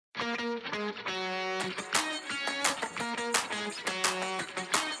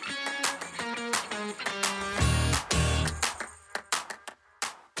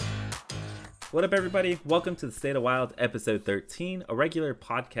What up, everybody? Welcome to the State of Wild, episode 13, a regular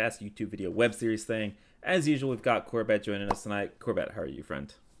podcast, YouTube video, web series thing. As usual, we've got Corbett joining us tonight. Corbett, how are you,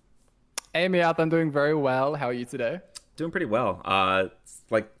 friend? Hey, Miath, I'm doing very well. How are you today? Doing pretty well. It's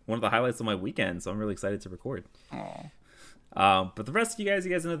like one of the highlights of my weekend, so I'm really excited to record. But the rest of you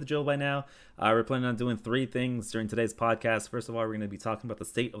guys know the drill by now. We're planning on doing three things during today's podcast. First of all, we're going to be talking about the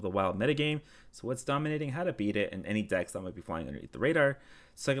State of the Wild metagame, so what's dominating, how to beat it, and any decks that might be flying underneath the radar.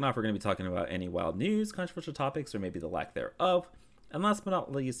 Second off, we're going to be talking about any wild news, controversial topics, or maybe the lack thereof. And last but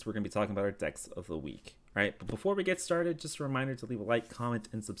not least, we're going to be talking about our decks of the week. All right, but before we get started, just a reminder to leave a like, comment,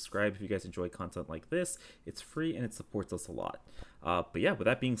 and subscribe if you guys enjoy content like this. It's free and it supports us a lot. But yeah, with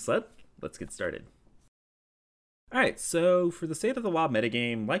that being said, let's get started. Alright, so for the State of the Wild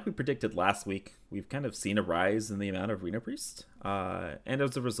metagame, like we predicted last week, we've kind of seen a rise in the amount of Reno Priest. And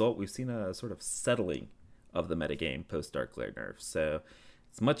as a result, we've seen a sort of settling of the metagame post Dark Glare nerf. So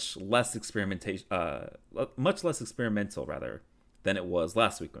it's much less experimental rather than it was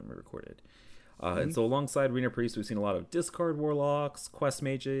last week when we recorded. And so alongside Reno Priest, we've seen a lot of discard warlocks, quest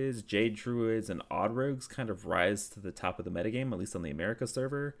mages, jade druids, and odd rogues kind of rise to the top of the metagame, at least on the America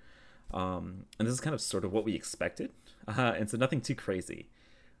server. And this is kind of sort of what we expected, and so nothing too crazy.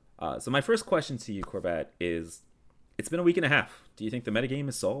 So my first question to you, Corbett, is it's been a week and a half. Do you think the metagame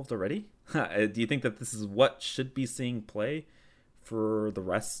is solved already? Do you think that this is what should be seeing play for the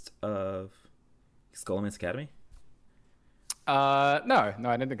rest of Scholomance Academy? No,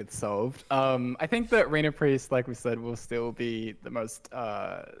 I don't think it's solved. I think that Reno Priest, like we said, will still be the most,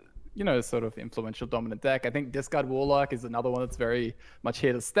 sort of influential dominant deck. I think Discard Warlock is another one that's very much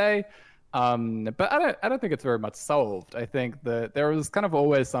here to stay. But I don't think it's very much solved. I think that there is kind of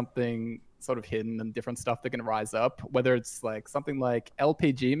always something sort of hidden and different stuff that can rise up, whether it's like something like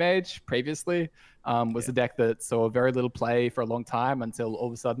LPG Mage previously was a deck that saw very little play for a long time until all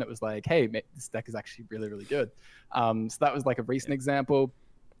of a sudden it was like, hey, this deck is actually really, really good. So that was like a recent example.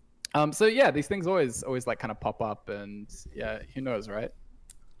 So yeah, these things always like kind of pop up, and yeah, who knows, right?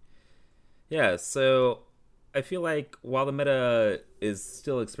 Yeah, so I feel like while the meta is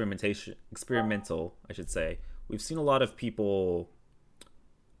still experimental, I should say, we've seen a lot of people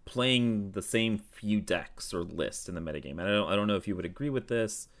playing the same few decks or lists in the metagame. And I don't know if you would agree with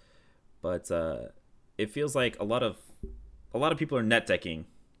this, but it feels like a lot of people are net decking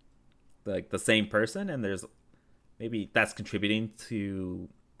like the same person, and there's maybe that's contributing to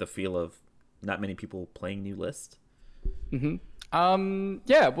the feel of not many people playing new lists.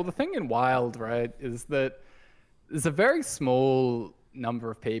 Yeah, well, the thing in Wild, right, is that there's a very small number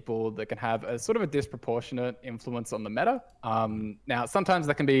of people that can have a sort of a disproportionate influence on the meta. Now, sometimes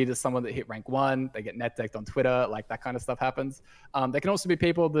that can be just someone that hit rank 1, they get net decked on Twitter, like that kind of stuff happens. There can also be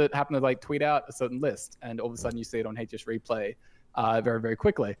people that happen to like tweet out a certain list, and all of a sudden you see it on HS Replay very, very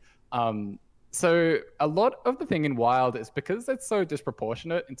quickly. So a lot of the thing in Wild is because it's so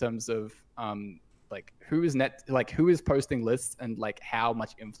disproportionate in terms of like who is posting lists and like how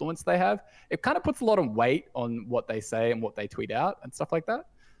much influence they have. It kind of puts a lot of weight on what they say and what they tweet out and stuff like that.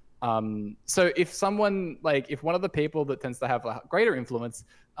 So if one of the people that tends to have a greater influence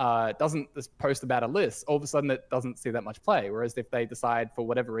doesn't just post about a list, all of a sudden it doesn't see that much play. Whereas if they decide for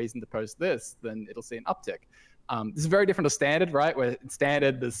whatever reason to post this, then it'll see an uptick. This is very different to Standard, right? Where in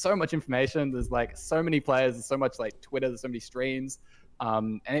Standard, there's so much information. There's like so many players. There's so much like Twitter. There's so many streams.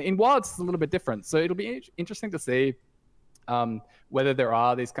 And in Wild, it's a little bit different. So it'll be interesting to see whether there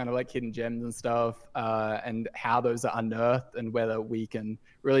are these kind of like hidden gems and stuff, and how those are unearthed, and whether we can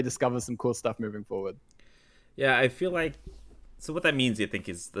really discover some cool stuff moving forward. Yeah, I feel like, so what that means, I think,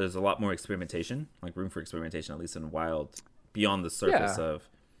 is there's a lot more experimentation, like room for experimentation, at least in Wild, beyond the surface of,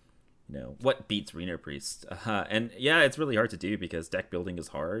 what beats Reno Priest. And yeah, it's really hard to do because deck building is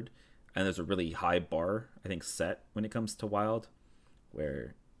hard, and there's a really high bar, I think, set when it comes to Wild,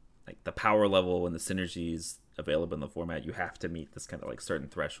 where like the power level and the synergies available in the format, you have to meet this kind of like certain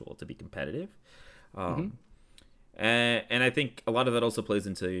threshold to be competitive. And I think a lot of that also plays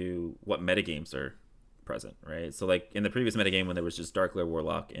into what metagames are present, right? So like in the previous metagame, when there was just Dark Glare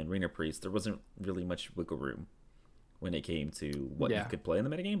Warlock and Reno Priest, there wasn't really much wiggle room when it came to what you could play in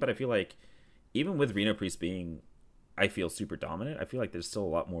the metagame. But I feel like even with Reno Priest being, I feel, super dominant, I feel like there's still a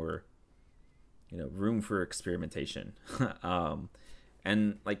lot more room for experimentation.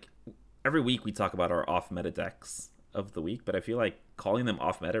 And like every week we talk about our off meta decks of the week, but I feel like calling them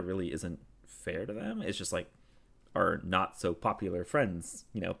off meta really isn't fair to them. It's just like our not so popular friends,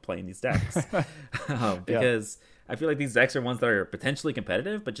 playing these decks. Because I feel like these decks are ones that are potentially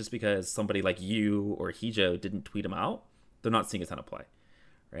competitive, but just because somebody like you or Hijo didn't tweet them out, they're not seeing a ton of play.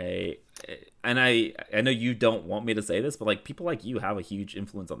 Right? And I know you don't want me to say this, but like people like you have a huge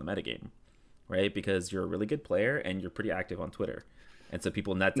influence on the metagame. right? Because you're a really good player and you're pretty active on Twitter. And so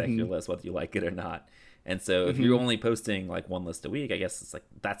people net deck your list whether you like it or not. And so if you're only posting like one list a week, I guess it's like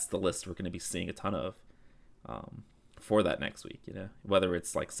that's the list we're going to be seeing a ton of for that next week, you know, whether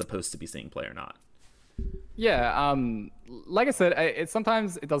it's like supposed to be seeing play or not. Yeah, like I said,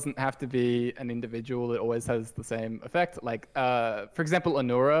 sometimes it doesn't have to be an individual that always has the same effect. Like, for example,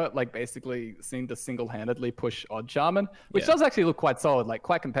 Anura, like, basically seemed to single-handedly push Odd Shaman, which does actually look quite solid, like,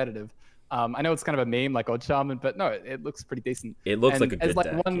 quite competitive. I know it's kind of a meme, like Odd Shaman, but no, it looks pretty decent. It looks like a good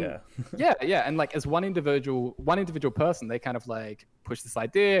deck, yeah, and like as one individual person, they kind of like push this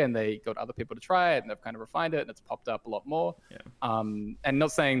idea and they got other people to try it and they've kind of refined it and it's popped up a lot more. Yeah. And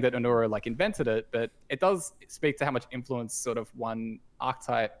not saying that Anura like invented it, but it does speak to how much influence sort of one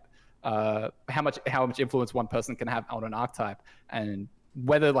archetype, how much influence one person can have on an archetype and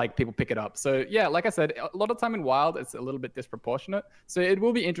whether like people pick it up. So yeah, like I said, a lot of time in Wild, it's a little bit disproportionate. So it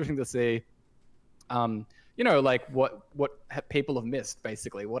will be interesting to see, you know, like what people have missed,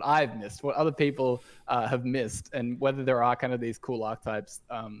 basically, what I've missed, what other people have missed, and whether there are kind of these cool archetypes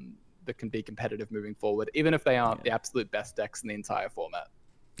that can be competitive moving forward, even if they aren't the absolute best decks in the entire format.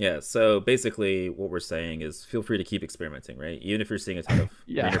 Yeah, so basically what we're saying is feel free to keep experimenting, right? Even if you're seeing a ton of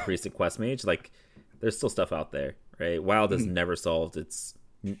Rainer Priest and Quest Mage, like there's still stuff out there, right? Wild is never solved. It's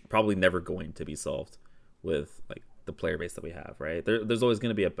probably never going to be solved with like the player base that we have, right? There's always going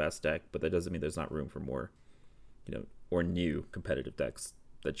to be a best deck, but that doesn't mean there's not room for more, you know, or new competitive decks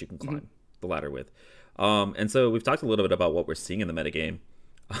that you can climb the ladder with. And so we've talked a little bit about what we're seeing in the metagame.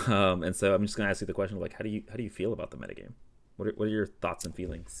 And so I'm just going to ask you the question of like, how do you feel about the metagame? What are your thoughts and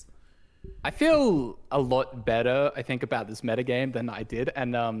feelings? I feel a lot better, I think, about this metagame than I did.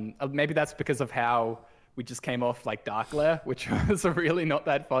 And maybe that's because of how we just came off like Dark Lair, which was really not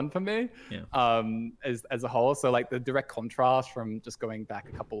that fun for me as a whole. So like the direct contrast from just going back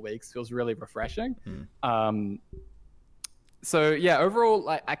a couple of weeks feels really refreshing. So yeah, overall,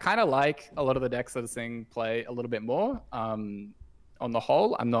 I kind of like a lot of the decks that are seeing play a little bit more. On the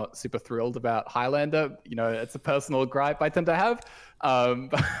whole, I'm not super thrilled about Highlander. You know, it's a personal gripe I tend to have.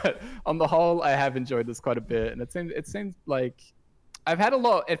 But on the whole, I have enjoyed this quite a bit, and it seems like I've had a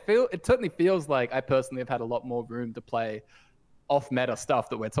lot. It certainly feels like I personally have had a lot more room to play off meta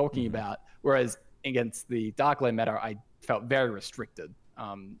stuff that we're talking about. Whereas against the Dark Lair meta, I felt very restricted.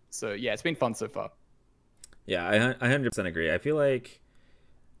 So yeah, it's been fun so far. Yeah, I 100% agree. I feel like,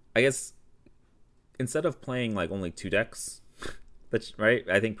 I guess, instead of playing like only 2 decks. That's right.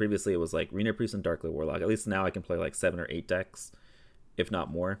 I think previously it was like Rainer Priest and Dark Lair Warlock. At least now I can play like 7 or 8 decks, if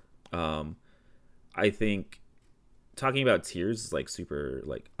not more. I think talking about tiers is like super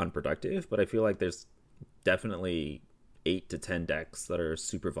like unproductive, but I feel like there's definitely 8 to 10 decks that are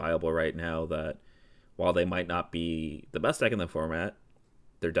super viable right now that while they might not be the best deck in the format,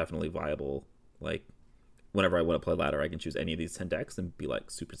 they're definitely viable. Like whenever I want to play ladder, I can choose any of these 10 decks and be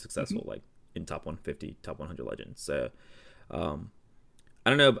like super successful, like in top 150, top 100 legends. So I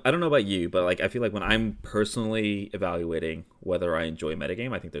don't know about you, but like I feel like when I'm personally evaluating whether I enjoy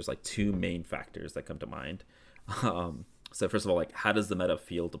metagame, I think there's like 2 main factors that come to mind. So first of all, like how does the meta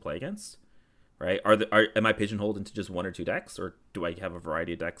feel to play against? Right? Am I pigeonholed into just 1 or 2 decks, or do I have a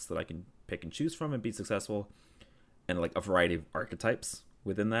variety of decks that I can pick and choose from and be successful, and like a variety of archetypes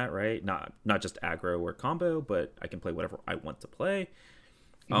within that, right? Not just aggro or combo, but I can play whatever I want to play.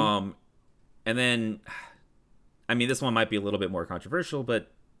 And then, I mean, this one might be a little bit more controversial,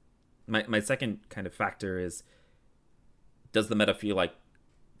 but my second kind of factor is, does the meta feel like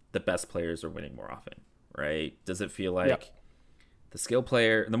the best players are winning more often, right? Does it feel like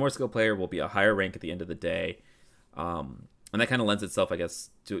the more skilled player will be a higher rank at the end of the day? And that kind of lends itself, I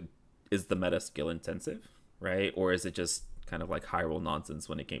guess, to, is the meta skill intensive, right? Or is it just kind of like high roll nonsense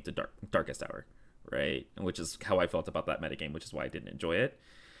when it came to Darkest Hour, right? Which is how I felt about that metagame, which is why I didn't enjoy it.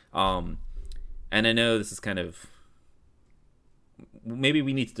 And I know this is kind of, maybe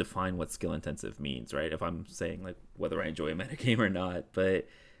we need to define what skill intensive means, right? If I'm saying like whether I enjoy a metagame or not. But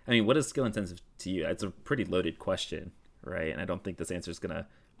I mean, what is skill intensive to you? It's a pretty loaded question, right? And I don't think this answer is gonna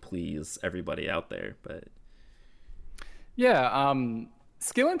please everybody out there. But yeah,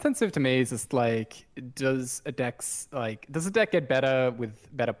 skill intensive to me is just like, does a deck get better with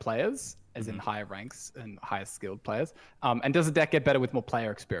better players, as in higher ranks and higher skilled players? And does a deck get better with more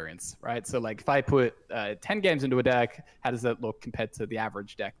player experience, right? So like if I put 10 games into a deck, how does that look compared to the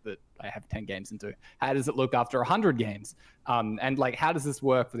average deck that I have 10 games into? How does it look after 100 games? And like, how does this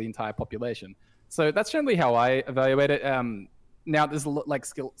work for the entire population? So that's generally how I evaluate it. Now, there's like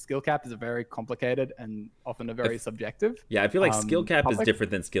skill cap is a very complicated and often a very subjective. Yeah, I feel like skill cap topic. Is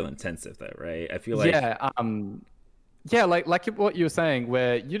different than skill intensive, though, right? I feel like Yeah, like what you were saying,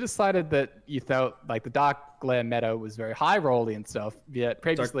 where you decided that you felt like the Dark Glare meta was very high rolly and stuff, yet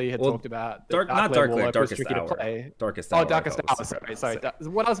previously had talked about the Dark not Glare Dark Glare, Warlock was Darkest tricky to Hour. play. Darkest Oh, Hour. Darkest Hour. Sorry.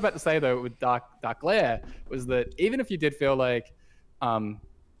 What I was about to say though with Dark Glare was that even if you did feel like,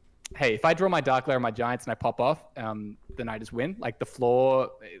 hey, if I draw my Dark Glare and my Giants and I pop off, then I just win. Like the floor,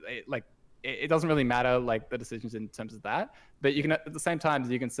 it doesn't really matter like the decisions in terms of that. But you can at the same time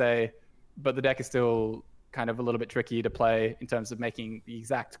you can say, but the deck is still kind of a little bit tricky to play in terms of making the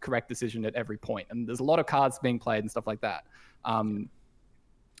exact correct decision at every point. And there's a lot of cards being played and stuff like that. And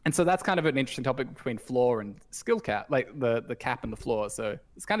so that's kind of an interesting topic between floor and skill cap, like the cap and the floor. So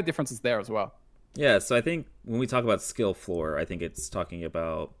there's kind of differences there as well. Yeah, so I think when we talk about skill floor, I think it's talking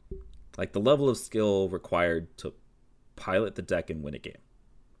about like the level of skill required to pilot the deck and win a game.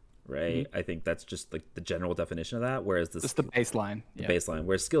 Right? Mm-hmm. I think that's just like the general definition of that. Whereas this just the baseline. The baseline.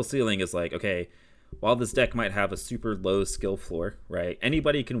 Where skill ceiling is like, okay, while this deck might have a super low skill floor, right?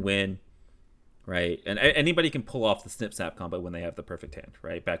 Anybody can win, right? And anybody can pull off the Snip Snap combo when they have the perfect hand,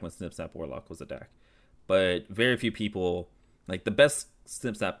 right? Back when Snip Snap Warlock was a deck. But very few people, like the best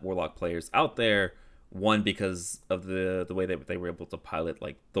Snip Snap Warlock players out there, won because of the way that they were able to pilot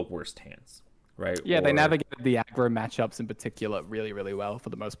like the worst hands, right? Yeah, they navigated the aggro matchups in particular really, really well for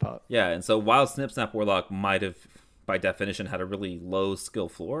the most part. Yeah, and so while Snip Snap Warlock might have, by definition, had a really low skill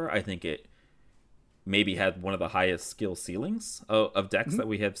floor, I think it maybe had one of the highest skill ceilings of decks that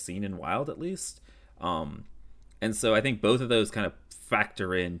we have seen in Wild, at least. And so I think both of those kind of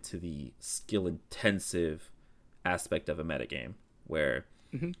factor into the skill-intensive aspect of a metagame, where,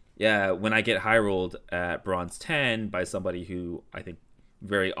 yeah, when I get high-rolled at Bronze 10 by somebody who I think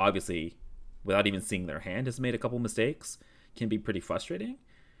very obviously, without even seeing their hand, has made a couple mistakes, can be pretty frustrating.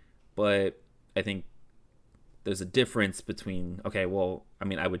 But I think there's a difference between, okay, well, I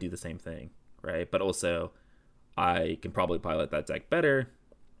mean, I would do the same thing, right? But also, I can probably pilot that deck better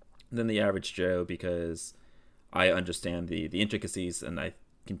than the average Joe because I understand the intricacies and I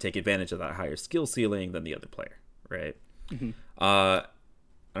can take advantage of that higher skill ceiling than the other player, right? I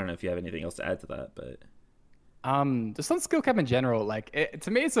don't know if you have anything else to add to that, but just on skill cap in general, like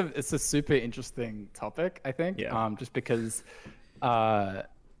to me, it's a super interesting topic. I think, just because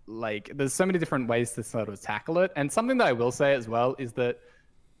like there's so many different ways to sort of tackle it, and something that I will say as well is that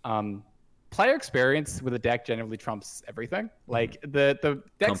player experience with a deck generally trumps everything. Like the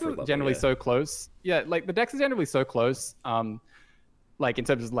decks are generally so close. Yeah, like the decks are generally so close. Like in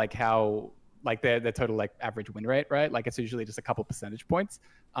terms of like how like their total like average win rate, right? Like it's usually just a couple percentage points.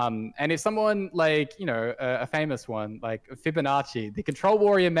 And if someone like, you know, a famous one like Fibonacci, the Control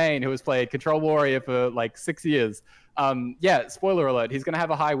Warrior main who has played Control Warrior for like 6 years, yeah, spoiler alert, he's going to have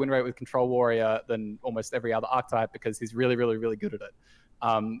a high win rate with Control Warrior than almost every other archetype because he's really, really, really good at it.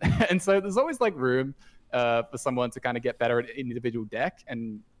 And so there's always like room for someone to kind of get better at an individual deck.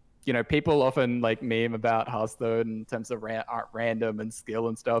 And, you know, people often like meme about Hearthstone in terms of random and skill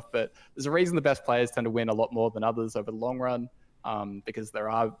and stuff, but there's a reason the best players tend to win a lot more than others over the long run, because there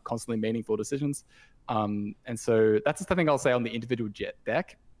are constantly meaningful decisions. And so that's just the thing I'll say on the individual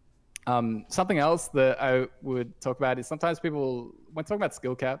deck. Something else that I would talk about is sometimes people, when talking about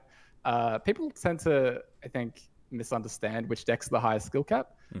skill cap, people tend to, I think, misunderstand which decks are the highest skill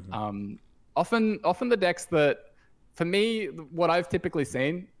cap. Often the decks that, for me, what I've typically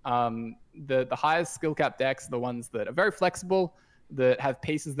seen, the highest skill cap decks are the ones that are very flexible, that have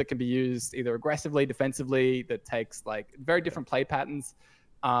pieces that can be used either aggressively, defensively, that takes like very different play patterns.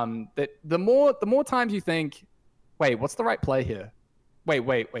 That the more times you think, wait, what's the right play here? Wait,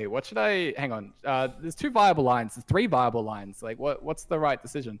 what should I, hang on. There's 2 viable lines, there's 3 viable lines. Like what's the right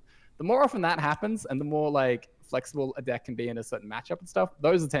decision? The more often that happens and the more like flexible a deck can be in a certain matchup and stuff,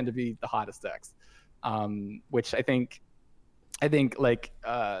 those tend to be the hardest decks. Which I think like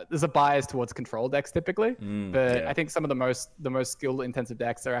there's a bias towards control decks typically, but I think some of the most skill intensive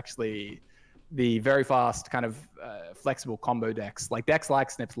decks are actually the very fast kind of flexible combo decks, like decks like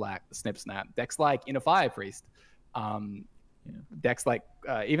Snip Snap, decks like Inner Fire Priest, decks like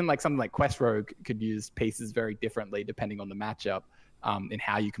even like something like Quest Rogue could use pieces very differently depending on the matchup, in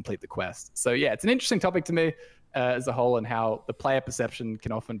how you complete the quest. So yeah, it's an interesting topic to me as a whole, and how the player perception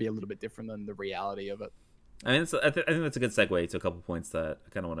can often be a little bit different than the reality of it. I mean, I think that's a good segue to a couple points that I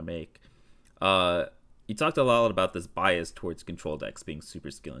kind of want to make. You talked a lot about this bias towards control decks being super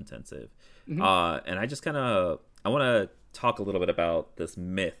skill intensive, and I just I want to talk a little bit about this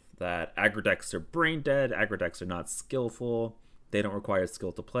myth that aggro decks are brain dead, aggro decks are not skillful, they don't require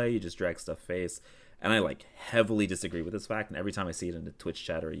skill to play, you just drag stuff face. And I like heavily disagree with this fact, and every time I see it in a Twitch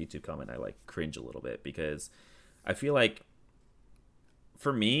chat or a YouTube comment, I like cringe a little bit, because I feel like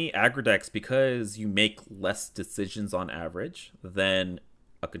for me, aggro decks, because you make less decisions on average than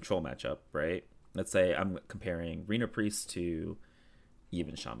a control matchup, right? Let's say I'm comparing Reno Priest to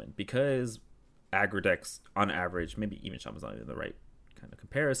Even Shaman, because aggro decks on average, maybe Even Shaman's not even the right kind of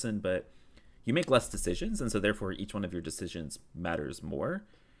comparison, but you make less decisions, and so therefore each one of your decisions matters more,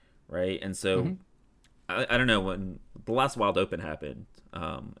 right? And so I don't know, when the last Wild Open happened,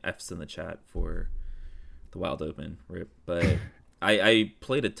 F's in the chat for the Wild Open, right? But I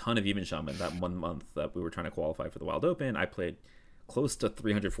played a ton of Even Shaman that 1 month that we were trying to qualify for the Wild Open. I played close to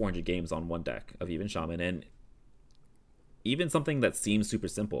 300, 400 games on one deck of Even Shaman, and even something that seems super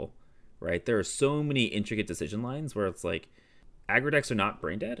simple, right? There are so many intricate decision lines where it's like aggro decks are not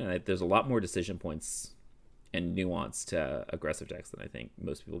brain dead, and there's a lot more decision points and nuance to aggressive decks than I think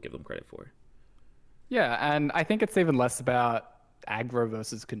most people give them credit for. Yeah, and I think it's even less about aggro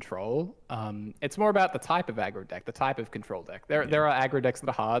versus control. It's more about the type of aggro deck, the type of control deck. There are aggro decks that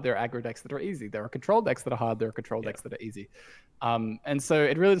are hard, there are aggro decks that are easy. There are control decks that are hard, there are control decks that are easy. And so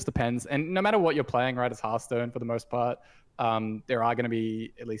it really just depends. And no matter what you're playing, right, as Hearthstone for the most part, there are going to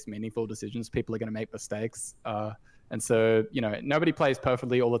be at least meaningful decisions. People are going to make mistakes. And so, nobody plays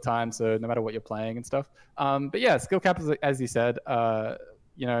perfectly all the time. So no matter what you're playing and stuff. But yeah, skill cap, as you said,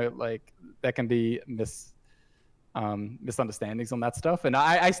 like there can be misunderstandings on that stuff. And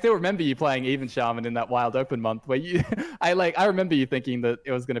I still remember you playing Even Shaman in that Wild Open month where I remember you thinking that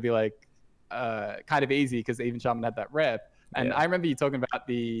it was going to be like kind of easy because Even Shaman had that rep. And I remember you talking about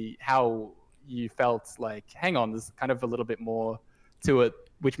how you felt like, hang on, there's kind of a little bit more to it,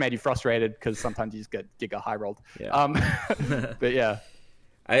 which made you frustrated because sometimes you just get Giga high rolled. But yeah.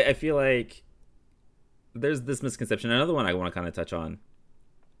 I feel like there's this misconception. Another one I want to kind of touch on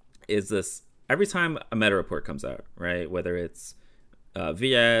is this: every time a meta report comes out, right, whether it's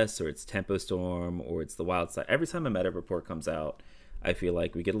VS or it's Tempo Storm or it's the Wild Side, every time a meta report comes out, I feel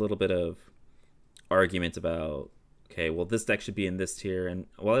like we get a little bit of argument about, okay, well, this deck should be in this tier. And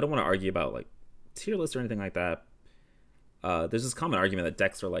while I don't want to argue about like tier lists or anything like that, there's this common argument that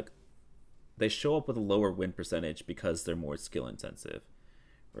decks are like, they show up with a lower win percentage because they're more skill intensive,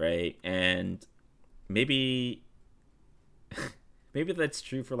 right? And maybe that's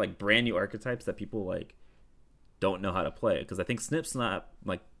true for like brand new archetypes that people like don't know how to play, because I think Snip's not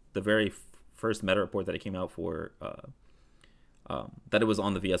like the very first meta report that it came out for, that it was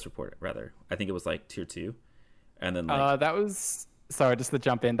on the VS report, rather. I think it was like tier 2, and then like that was, sorry, just to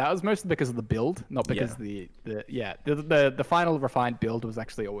jump in, that was mostly because of the build, not because the final refined build was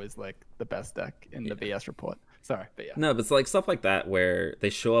actually always like the best deck in the VS report. Sorry, but yeah. No, but it's like stuff like that where they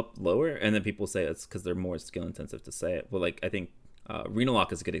show up lower and then people say it's because they're more skill intensive to say it. Well, like I think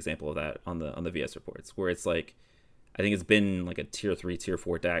Renalock is a good example of that on the VS reports, where it's like, I think it's been like a tier 3, tier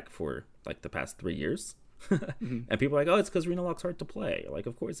 4 deck for like the past 3 years. And people are like, oh, it's because Renalock's hard to play. Like,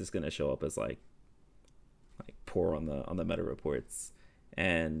 of course it's going to show up as like poor on the meta reports.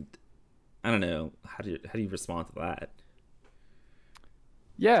 And I don't know, how do you respond to that?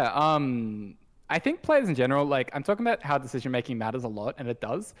 Yeah, I think players in general, like, I'm talking about how decision making matters a lot, and it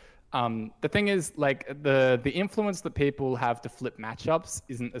does. The thing is, like, the influence that people have to flip matchups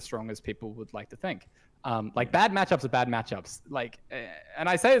isn't as strong as people would like to think. Like, bad matchups are bad matchups. Like, and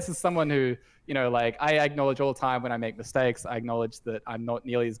I say this as someone who, like, I acknowledge all the time when I make mistakes. I acknowledge that I'm not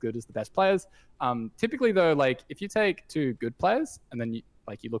nearly as good as the best players. Typically, though, like, if you take 2 good players and then you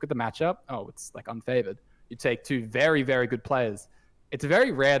look at the matchup, oh, it's like unfavored. You take 2 very, very good players. It's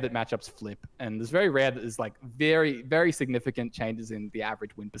very rare that matchups flip, and it's very rare that there's like very, very significant changes in the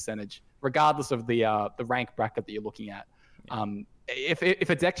average win percentage, regardless of the rank bracket that you're looking at. If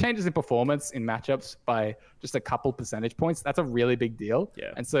a deck changes in performance in matchups by just a couple percentage points, that's a really big deal.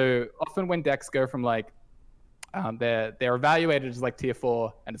 Yeah. And so often when decks go from like they're evaluated as like tier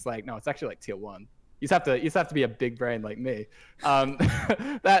 4, and it's like, no, it's actually like tier 1. You just have to be a big brain like me.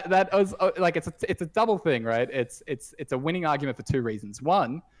 That was like, it's a double thing, right? It's a winning argument for 2 reasons.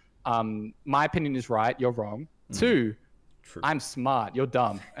 1, my opinion is right, you're wrong. 2, true. I'm smart, you're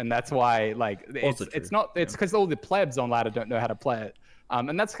dumb, and that's why like it's because all the plebs on ladder don't know how to play it.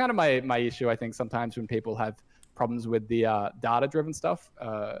 And that's kind of my issue. I think sometimes when people have problems with the data-driven stuff,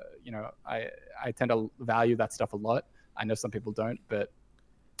 I tend to value that stuff a lot. I know some people don't, but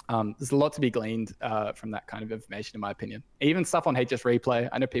there's a lot to be gleaned from that kind of information, in my opinion. Even stuff on HS Replay.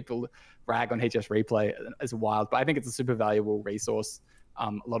 I know people rag on HS Replay as wild, but I think it's a super valuable resource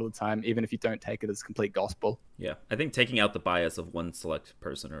a lot of the time, even if you don't take it as complete gospel. Yeah, I think taking out the bias of one select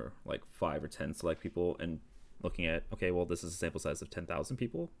person or like 5 or 10 select people and looking at, okay, well, this is a sample size of 10,000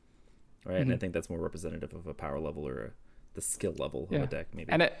 people, right? And I think that's more representative of a power level or a the skill level of a deck,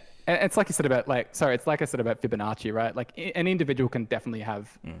 maybe. And it's like you said about it's like I said about Fibonacci, right? Like an individual can definitely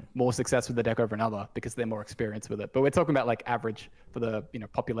have more success with the deck over another because they're more experienced with it. But we're talking about like average for the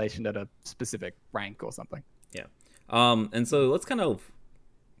population at a specific rank or something. Yeah. And so let's kind of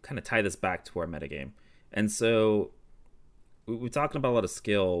tie this back to our metagame. And so we're talking about a lot of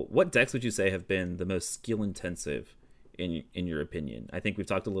skill. What decks would you say have been the most skill intensive in your opinion? I think we've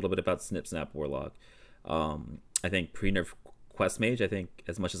talked a little bit about Snip Snap Warlock. I think pre-nerf Quest Mage, I think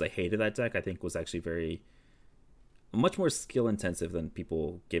as much as I hated that deck, I think was actually much more skill intensive than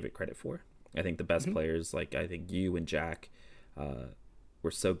people gave it credit for. I think the best players, like I think you and Jack,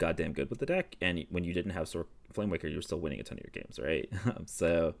 were so goddamn good with the deck, and when you didn't have Flamewaker, you were still winning a ton of your games, right?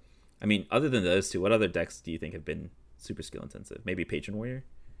 So, I mean, other than those two, what other decks do you think have been super skill intensive? Maybe Patron Warrior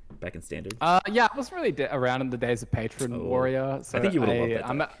back in Standard? Yeah, I wasn't really around in the days of Patron Warrior. So I think you would have loved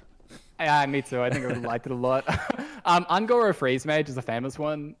that deck. Yeah, me too. I think I would have liked it a lot. Ungoro Freeze Mage is a famous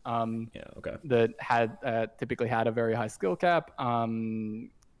one. That had typically had a very high skill cap.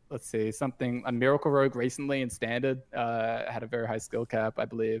 Let's see, a Miracle Rogue recently in Standard had a very high skill cap, I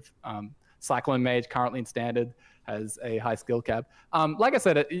believe. Cyclone Mage currently in Standard has a high skill cap. Like I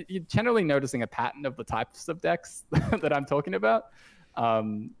said, you're generally noticing a pattern of the types of decks that I'm talking about.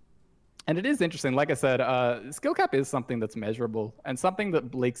 And it is interesting. Like I said, skill cap is something that's measurable and something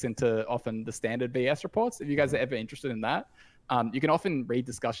that leaks into often the Standard VS reports. If you guys are ever interested in that, you can often read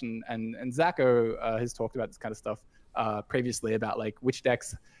discussion, and Zacho has talked about this kind of stuff previously about like which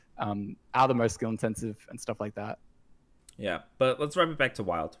decks are the most skill intensive and stuff like that. Yeah, but let's wrap it back to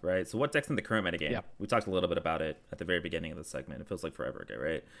Wild, right? So what decks in the current metagame? Yeah. We talked a little bit about it at the very beginning of the segment. It feels like forever ago,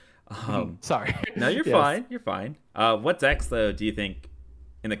 right? Sorry. No, you're fine. You're fine. What decks, though, do you think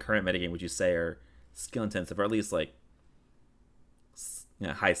in the current metagame would you say are skill intensive, or at least like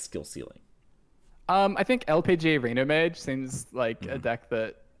high skill ceiling? I think LPG Reno Mage seems like a deck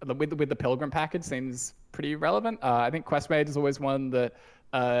that with the Pilgrim package seems pretty relevant. I think Quest Mage is always one that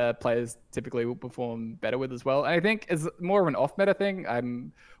players typically will perform better with as well. And I think as more of an off-meta thing,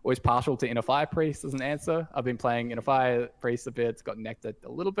 I'm always partial to Inner Fire Priest as an answer. I've been playing Inner Fire Priest a bit, got Nectar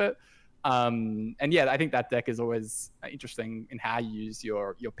a little bit. And yeah, I think that deck is always interesting in how you use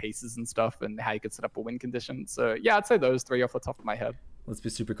your pieces and stuff and how you could set up a win condition. So yeah, I'd say those three off the top of my head. Let's be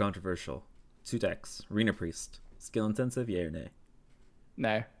super controversial. 2 decks. Reno Priest. Skill intensive, yeah or nay?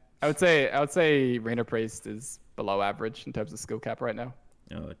 No. I would say Reno Priest is below average in terms of skill cap right now.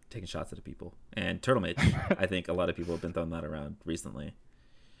 Taking shots at the people. And Turtle Mage. I think a lot of people have been throwing that around recently.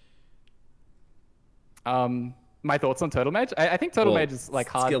 My thoughts on Turtle Mage? I think Turtle Mage is like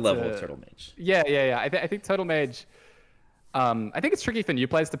hard skill level of Turtle Mage. Yeah. I think Turtle Mage. I think it's tricky for new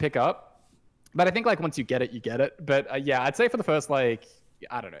players to pick up, but I think like once you get it, you get it. But yeah, I'd say for the first like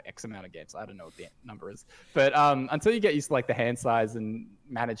I don't know X amount of games. I don't know what the number is, but until you get used to like the hand size and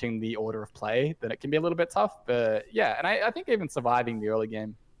managing the order of play, then it can be a little bit tough. But yeah, and I think even surviving the early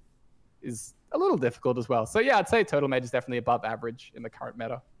game is a little difficult as well. So yeah, I'd say Turtle Mage is definitely above average in the current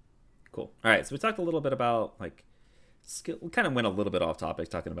meta. Cool. All right, so we talked a little bit about like skill. We kind of went a little bit off topic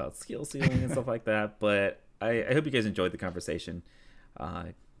talking about skill ceiling and stuff like that, but I hope you guys enjoyed the conversation.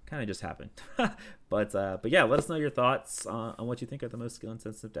 Kind of just happened. but yeah, let us know your thoughts on what you think are the most skill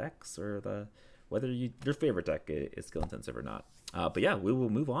intensive decks, or whether your favorite deck is skill intensive or not. But yeah, we will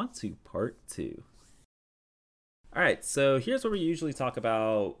move on to part 2. All right, so here's where we usually talk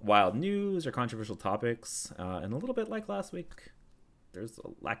about wild news or controversial topics, and a little bit like last week, there's a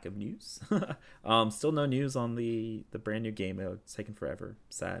lack of news. Still no news on the brand new game. It's taken forever.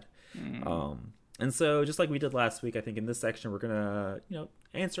 Sad. And so just like we did last week, I think in this section we're gonna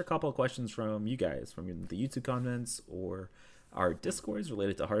answer a couple of questions from you guys, from the YouTube comments or our Discords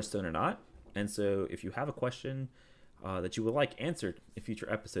related to Hearthstone or not. And so if you have a question that you would like answered in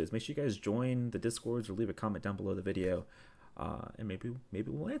future episodes, make sure you guys join the Discords or leave a comment down below the video, and maybe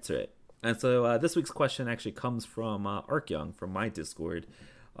we'll answer it. And so this week's question actually comes from Arcyoung from my Discord.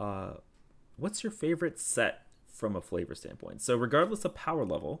 What's your favorite set from a flavor standpoint? So regardless of power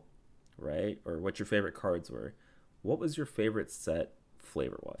level, right, or what your favorite cards were, what was your favorite set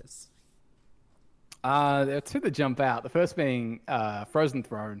flavor-wise? There are two that jump out. The first being Frozen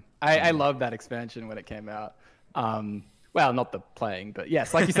Throne. I loved that expansion when it came out. Well, not the playing, but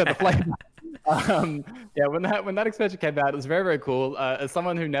yes, like you said, the flavor. Yeah, when that expansion came out, it was very, very cool. As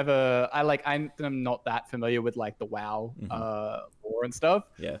someone who I'm not that familiar with like the WoW lore and stuff.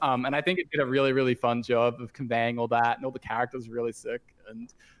 Yeah. And I think it did a really, really fun job of conveying all that, and all the characters were really sick,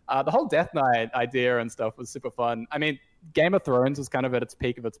 and the whole Death Knight idea and stuff was super fun. I mean, Game of Thrones was kind of at its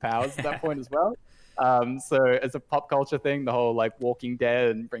peak of its powers at that point as well. So as a pop culture thing, the whole like Walking Dead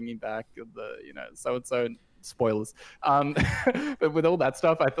and bringing back the so and so spoilers. But with all that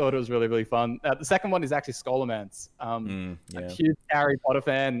stuff, I thought it was really, really fun. The second one is actually Scholomance. I'm a huge Harry Potter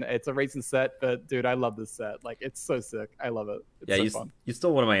fan. It's a recent set, but dude, I love this set. Like, it's so sick. I love it. It's fun. You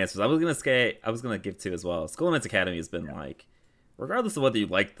stole one of my answers. I was gonna give two as well. Scholomance Academy has been like, regardless of whether you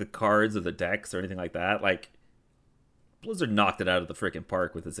like the cards or the decks or anything like that, like Blizzard knocked it out of the freaking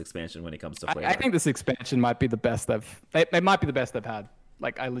park with this expansion when it comes to flavor. I think this expansion might be the best it might be the best they've had.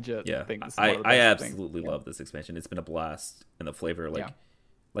 Like, I legit think this is I absolutely love this expansion. It's been a blast, and the flavor,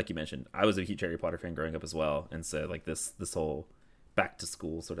 like you mentioned, I was a huge Harry Potter fan growing up as well, and so like this whole back to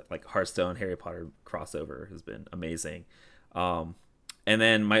school sort of like Hearthstone Harry Potter crossover has been amazing. And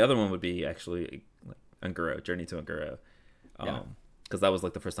then my other one would be actually Un'Goro, Journey to Un'Goro. Because that was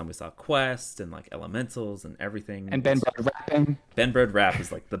like the first time we saw Quest and like elementals and everything. And Benbred rapping. Benbred rap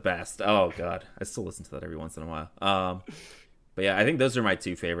is like the best. Oh god, I still listen to that every once in a while. But yeah, I think those are my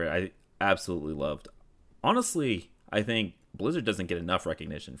two favorite. I absolutely loved. Honestly, I think Blizzard doesn't get enough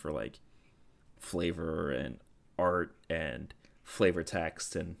recognition for like flavor and art and flavor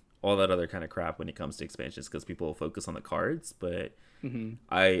text and all that other kind of crap when it comes to expansions, because people focus on the cards. But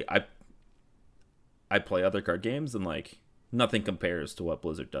I play other card games, and like nothing compares to what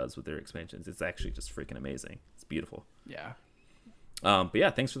Blizzard does with their expansions. It's actually just freaking amazing. It's beautiful. Yeah. But yeah,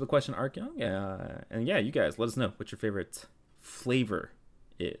 thanks for the question, Archeon. Yeah, and yeah, you guys let us know what your favorite flavor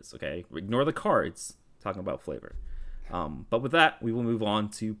is. Okay, ignore the cards. Talking about flavor. But with that, we will move on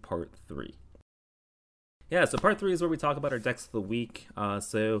to part 3. Yeah, so part 3 is where we talk about our decks of the week.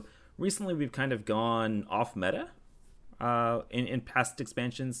 So recently we've kind of gone off meta in past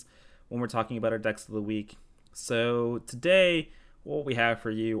expansions when we're talking about our decks of the week. So today, what we have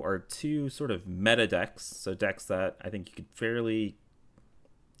for you are 2 sort of meta decks. So decks that I think you could fairly,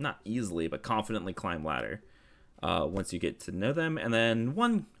 not easily, but confidently climb ladder once you get to know them. And then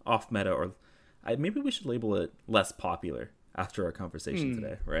 1 off meta, or maybe we should label it less popular after our conversation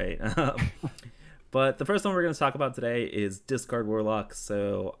today, right? But the first one we're going to talk about today is Discard Warlock.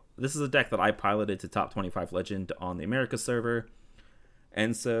 So this is a deck that I piloted to top 25 Legend on the America server.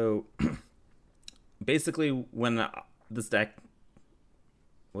 And so basically when this deck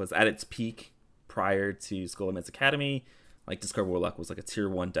was at its peak prior to Scholomance Academy, like Discard Warlock was like a tier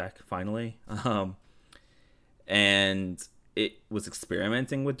 1 deck finally. And it was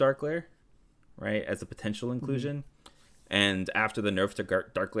experimenting with Dark Lair, right, as a potential inclusion. And after the nerf to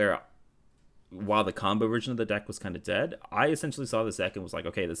Dark Lair, while the combo version of the deck was kind of dead, I essentially saw this deck and was like,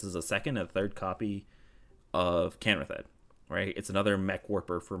 okay, this is a second and third copy of Canrathed, right? It's another mech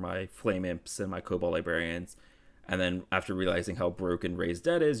warper for my Flame Imps and my Cobalt Librarians. And then after realizing how broken Raised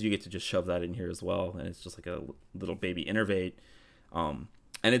Dead is, you get to just shove that in here as well. And it's just like a little baby Innervate. And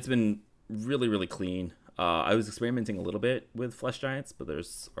it's been really, really clean. I was experimenting a little bit with Flesh Giants, but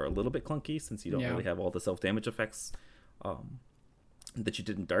those are a little bit clunky since you don't really have all the self-damage effects that you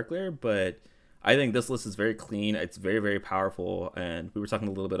did in Dark Lair. But I think this list is very clean. It's very, very powerful. And we were talking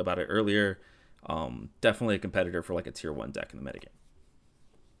a little bit about it earlier. Definitely a competitor for like a tier 1 deck in the metagame.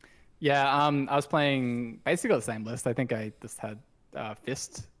 Yeah, I was playing basically the same list. I think I just had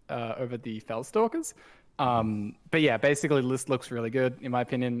Fist over the Fellstalkers. But yeah, basically the list looks really good in my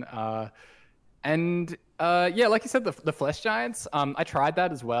opinion. And yeah, like you said, the Flesh Giants, I tried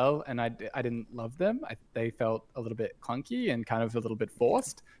that as well, and I didn't love them. They felt a little bit clunky and kind of a little bit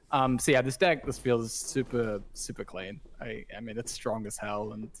forced. So yeah, this feels super, super clean. I mean, it's strong as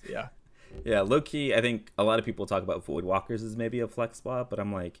hell, and yeah. Yeah, low-key, I think a lot of people talk about Voidwalkers as maybe a flex spot, but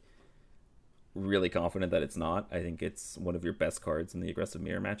I'm like really confident that it's not. I think it's one of your best cards in the aggressive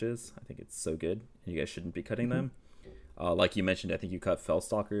mirror matches. I think it's so good, and you guys shouldn't be cutting them. Like you mentioned, I think you cut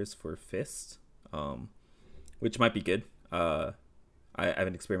Fellstalkers for Fist, which might be good. I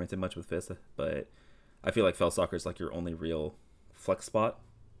haven't experimented much with Fist, but I feel like Fellstalker is like your only real flex spot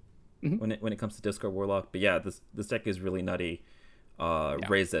when it comes to Discard Warlock. But yeah, this deck is really nutty.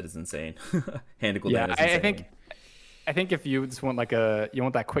 Raised Dead is insane. Hand of Gul'dan is insane. I think if you just want you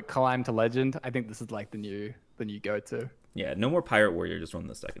want that quick climb to Legend, I think this is like the new go-to. Yeah, no more Pirate Warrior, just run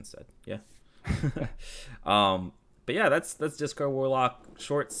this deck instead. Yeah. But yeah, that's Discard Warlock.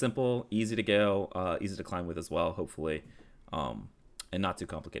 Short, simple, easy to go, easy to climb with as well, hopefully, and not too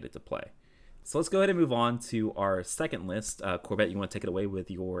complicated to play. So let's go ahead and move on to our second list. Corbett, you want to take it away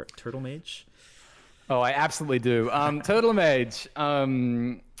with your Turtle Mage? Oh, I absolutely do. Turtle Mage.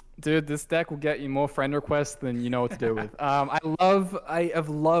 Dude, this deck will get you more friend requests than you know what to do with. I have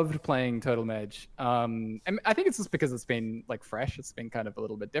loved playing Turtle Mage. And I think it's just because it's been like fresh. It's been kind of a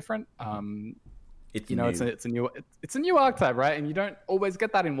little bit different. It's a new archetype, right? And you don't always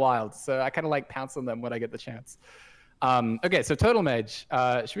get that in Wild. So I kind of like pounce on them when I get the chance. Okay, so Turtle Mage.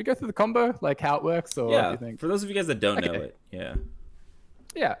 Should we go through the combo, like how it works, or what do Yeah, you think? for those of you guys that don't know Okay. it, yeah.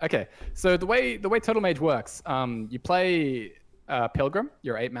 Yeah. Okay. So the way Turtle Mage works, you play Pilgrim,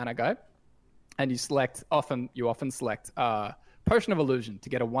 your 8 mana guy, and you often select Potion of Illusion to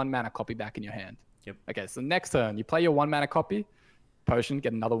get a 1 mana copy back in your hand. Yep. Okay. So next turn, you play your 1 mana copy, Potion,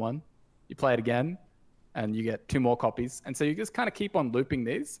 get another one. You play it again, and you get 2 more copies. And so you just kind of keep on looping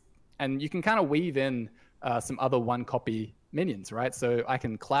these, and you can kind of weave in some other 1 copy minions, right? So I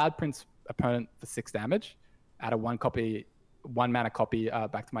can Cloud Prince opponent for 6 damage, add a 1 mana copy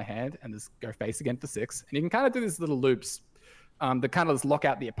back to my hand, and just go face again for 6. And you can kind of do these little loops that kind of just lock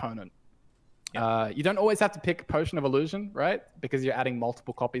out the opponent. You don't always have to pick Potion of Illusion, right? Because you're adding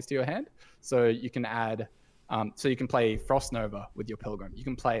multiple copies to your hand. So you can add, so you can play Frost Nova with your Pilgrim. You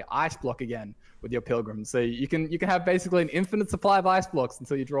can play Ice Block again with your Pilgrim. So you can have basically an infinite supply of ice blocks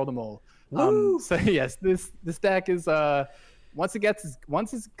until you draw them all. So yes, this deck is once it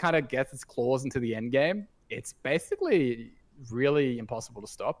kind of gets its claws into the end game, it's basically really impossible to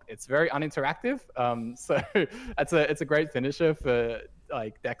stop. It's very uninteractive. So it's a great finisher for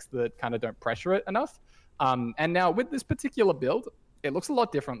like decks that kind of don't pressure it enough. And now with this particular build, it looks a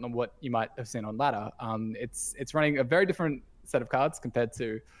lot different than what you might have seen on ladder. It's running a very different set of cards compared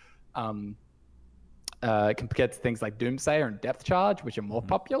to things like Doomsayer and Depth Charge, which are more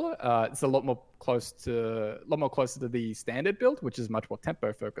popular. It's a lot more closer to the standard build, which is much more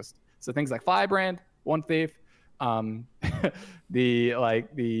tempo focused. So things like Firebrand, One Thief, what's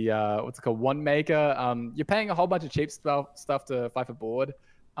it called, One Maker. You're paying a whole bunch of cheap stuff to fight for board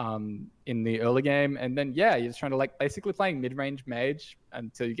in the early game, and then you're just trying to like basically playing mid-range mage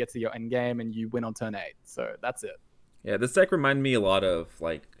until you get to your end game and you win on turn 8. So that's it. Yeah, this deck reminded me a lot of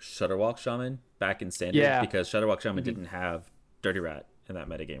like Shutterwalk Shaman back in standard, because Shutterwalk Shaman didn't have Dirty Rat in that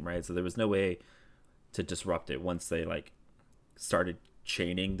metagame, right? So there was no way to disrupt it once they like started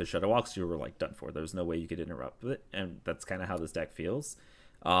chaining the Shutterwalks. You were like done for. There was no way you could interrupt it, and that's kind of how this deck feels.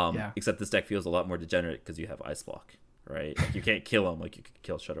 Except this deck feels a lot more degenerate because you have Ice Block, right? Like, you can't kill him like you could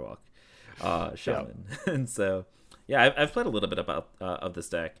kill Shutterwalk Shaman. And so I've played a little bit about of this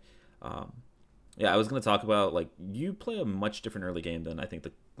deck. I was going to talk about, like, you play a much different early game than I think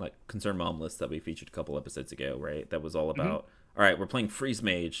the like Concerned Mom list that we featured a couple episodes ago, right? That was all about, all right, we're playing Freeze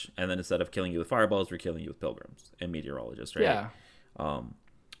Mage, and then instead of killing you with Fireballs, we're killing you with Pilgrims and Meteorologist, right? Yeah.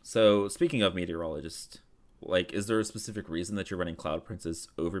 So speaking of Meteorologist, like, is there a specific reason that you're running Cloud Princess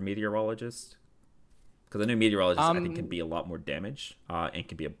over Meteorologist? Because I know Meteorologist, I think, can be a lot more damage and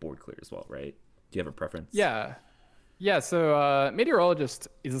can be a board clear as well, right? Do you have a preference? Yeah, so Meteorologist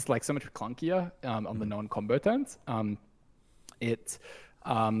is just like so much clunkier on the non-combo turns. It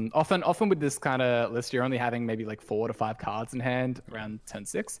often with this kind of list, you're only having maybe like 4 to 5 cards in hand around turn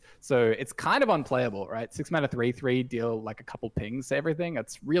 6. So it's kind of unplayable, right? 6 mana 3/3 deal like a couple pings to everything.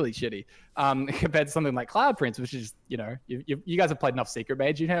 That's really shitty compared to something like Cloud Prince, which is, you guys have played enough Secret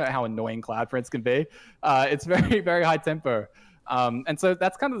Mage. You know how annoying Cloud Prince can be. It's very, very high tempo. And so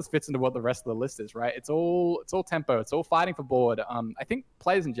that's kind of just fits into what the rest of the list is, right? It's all tempo. It's all fighting for board. I think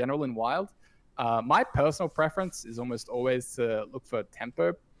players in general in Wild, my personal preference is almost always to look for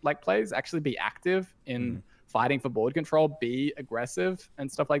tempo like plays, actually be active in fighting for board control, be aggressive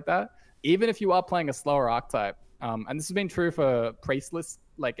and stuff like that. Even if you are playing a slower archetype. And this has been true for priest lists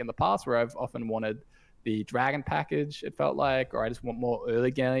like in the past, where I've often wanted the dragon package, it felt like, or I just want more early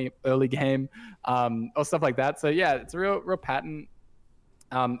game, or stuff like that. So yeah, it's a real pattern.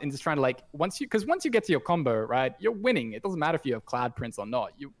 In just trying to like, once you get to your combo, right, you're winning. It doesn't matter if you have Cloud Prince or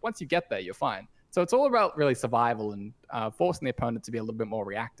not. Once you get there, you're fine. So it's all about really survival and forcing the opponent to be a little bit more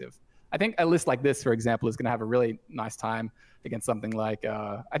reactive. I think a list like this, for example, is going to have a really nice time against something like,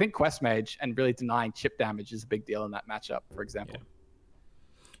 I think Quest Mage, and really denying chip damage is a big deal in that matchup, for example.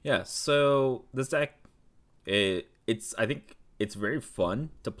 Yeah, so this deck, I think it's very fun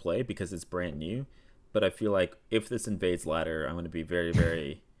to play because it's brand new, but I feel like if this invades ladder, I'm going to be very,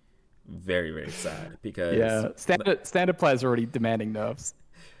 very, very, very sad because standard players are already demanding nerfs.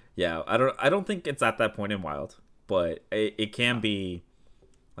 Yeah, I don't think it's at that point in Wild, but it can be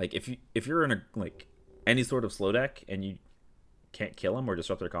like if you're in a like any sort of slow deck and you can't kill them or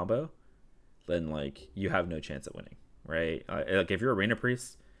disrupt their combo, then like you have no chance at winning, right? Like if you're Arena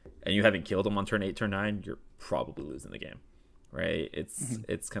Priest and you haven't killed them on turn 8, turn 9, you're probably losing the game, right?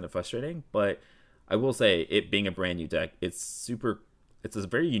 It's kind of frustrating, but I will say, it being a brand new deck, it's a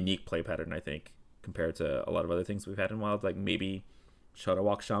very unique play pattern, I think, compared to a lot of other things we've had in Wild, like maybe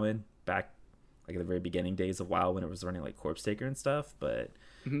Shutterwalk Shaman back like at the very beginning days of WoW when it was running like Corpse Taker and stuff, but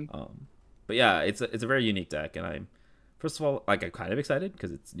yeah, it's a very unique deck, and I'm, first of all, like, I'm kind of excited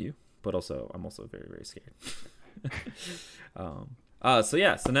because it's new, but also I'm also very, very scared.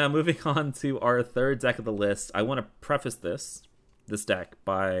 So now moving on to our third deck of the list. I want to preface this deck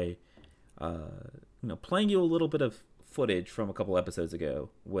by playing you a little bit of footage from a couple episodes ago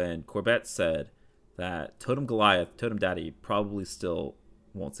when Corbett said that Totem Goliath, Totem Daddy, probably still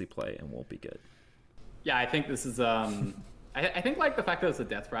won't see play and won't be good. Yeah, I think this is I think like the fact that it's a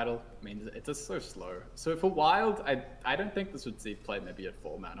death rattle means it's just so slow. So for wild, I don't think this would see play maybe at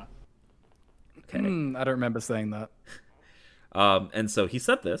 4 mana. Okay. I don't remember saying that. And so he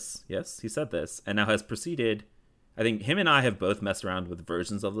said this, and now has proceeded. I think him and I have both messed around with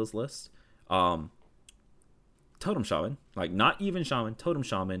versions of this list. Totem Shaman, like not even Shaman, Totem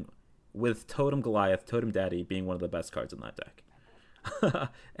Shaman, with Totem Goliath, Totem Daddy being one of the best cards in that deck.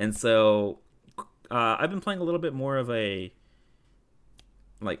 And so I've been playing a little bit more of a,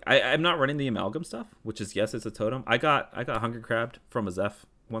 like, I'm not running the Amalgam stuff, which is, yes, it's a totem. I got Hunger Crabbed from a Zeph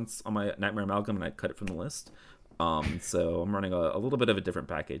once on my Nightmare Amalgam, and I cut it from the list. So I'm running a little bit of a different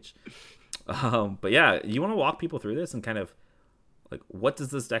package. But yeah, you want to walk people through this and kind of, like, what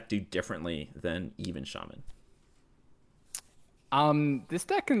does this deck do differently than even Shaman? This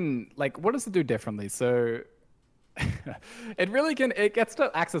deck can, like, what does it do differently? So it gets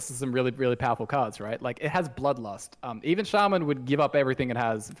to access to some really, really powerful cards, right? Like, it has Bloodlust. Even Shaman would give up everything it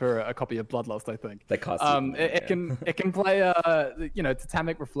has for a copy of Bloodlust, I think. That costs it can play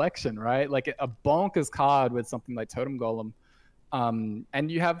Totemic Reflection, right? Like a bonkers card with something like Totem Golem.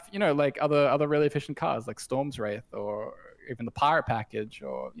 And you have, like other really efficient cards like Storm's Wraith or even the Pirate package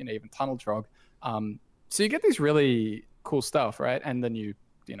or, even Tunnel Trog. So you get these really cool stuff, right? And then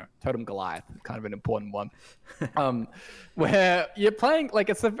Totem Goliath, kind of an important one, where you're playing, like,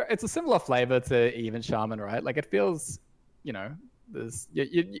 it's a similar flavor to even Shaman, right? Like, it feels, there's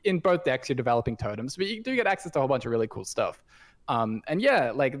in both decks you're developing totems, but you do get access to a whole bunch of really cool stuff. And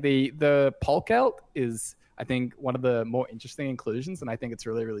yeah, like the Polkelt is, I think, one of the more interesting inclusions, and I think it's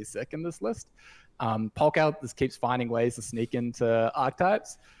really, really sick in this list. Polkelt just keeps finding ways to sneak into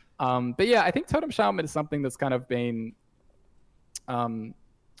archetypes. But yeah, I think Totem Shaman is something that's kind of been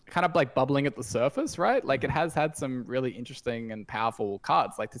kind of like bubbling at the surface, right? Like, it has had some really interesting and powerful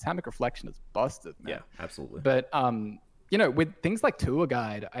cards. Like Totemic Reflection is busted, man. Yeah, absolutely. But with things like Tour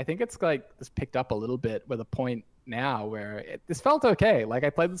Guide, I think it's like this picked up a little bit with a point now where this felt okay. Like, I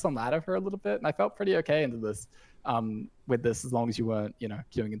played this on ladder for a little bit and I felt pretty okay into this with this, as long as you weren't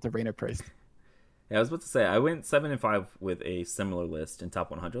queuing into Reno Priest. Yeah, I was about to say, I went 7-5 with a similar list in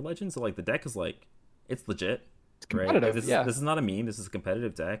top 100 Legends. So, like, the deck is, like, it's legit. It's competitive, right? This is not a meme. This is a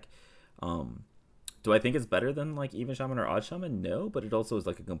competitive deck. Do I think it's better than, like, even Shaman or Odd Shaman? No, but it also is,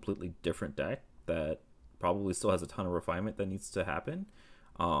 like, a completely different deck that probably still has a ton of refinement that needs to happen.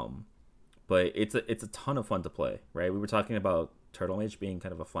 But it's a ton of fun to play, right? We were talking about Turtle Mage being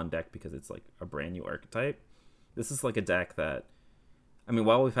kind of a fun deck because it's, like, a brand new archetype. This is, like, a deck that, I mean,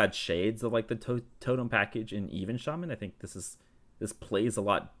 while we've had shades of, like, the totem package in even Shaman, I think this plays a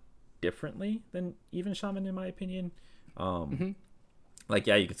lot differently than even Shaman, in my opinion. Like,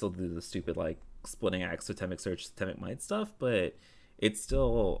 yeah, you can still do the stupid, like, Splitting Axe, Totemic Search, Totemic Might stuff, but it's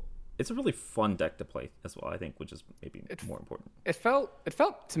a really fun deck to play as well, I think, which is maybe more important. It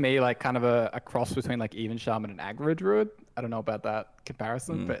felt to me like kind of a cross between, like, even Shaman and Aggro Druid. I don't know about that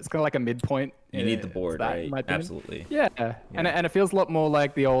comparison, but it's kind of like a midpoint. You need the board, right? Absolutely. Yeah. And it feels a lot more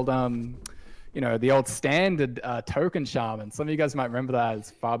like the old the old standard token Shaman. Some of you guys might remember that as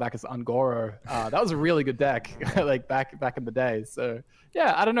far back as Ungoro. That was a really good deck, like back in the day. So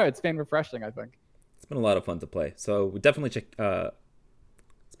yeah, I don't know. It's been refreshing, I think. It's been a lot of fun to play. So we definitely check.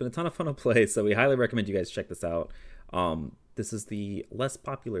 It's been a ton of fun to play. So we highly recommend you guys check this out. This is the less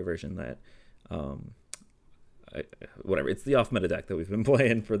popular version that, whatever. It's the off meta deck that we've been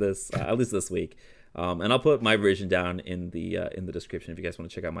playing for this, at least this week. And I'll put my version down in the description if you guys want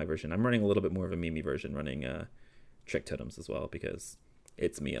to check out my version. I'm running a little bit more of a Mimi version, running Trick Totems as well, because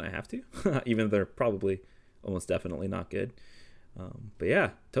it's me and I have to, even though they're probably almost definitely not good. But yeah,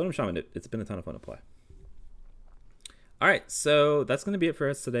 Totem Shaman, it's been a ton of fun to play. All right, so that's going to be it for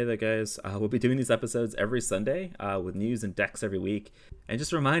us today, though, guys. We'll be doing these episodes every Sunday with news and decks every week. And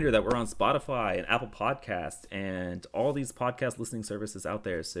just a reminder that we're on Spotify and Apple Podcasts and all these podcast listening services out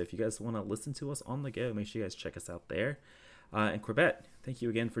there. So if you guys want to listen to us on the go, make sure you guys check us out there. And Corbett, thank you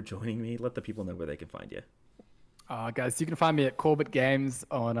again for joining me. Let the people know where they can find you. Guys, you can find me at Corbett Games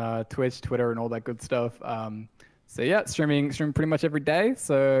on Twitch, Twitter, and all that good stuff. So yeah, streaming pretty much every day.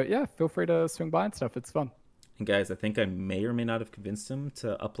 So yeah, feel free to swing by and stuff. It's fun. And guys, I think I may or may not have convinced him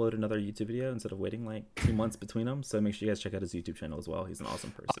to upload another YouTube video instead of waiting like 2 months between them. So make sure you guys check out his YouTube channel as well. He's an awesome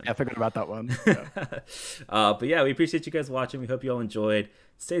person. I forgot about that one. Yeah. But yeah, we appreciate you guys watching. We hope you all enjoyed.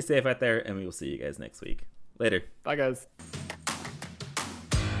 Stay safe out there, and we will see you guys next week. Later. Bye, guys.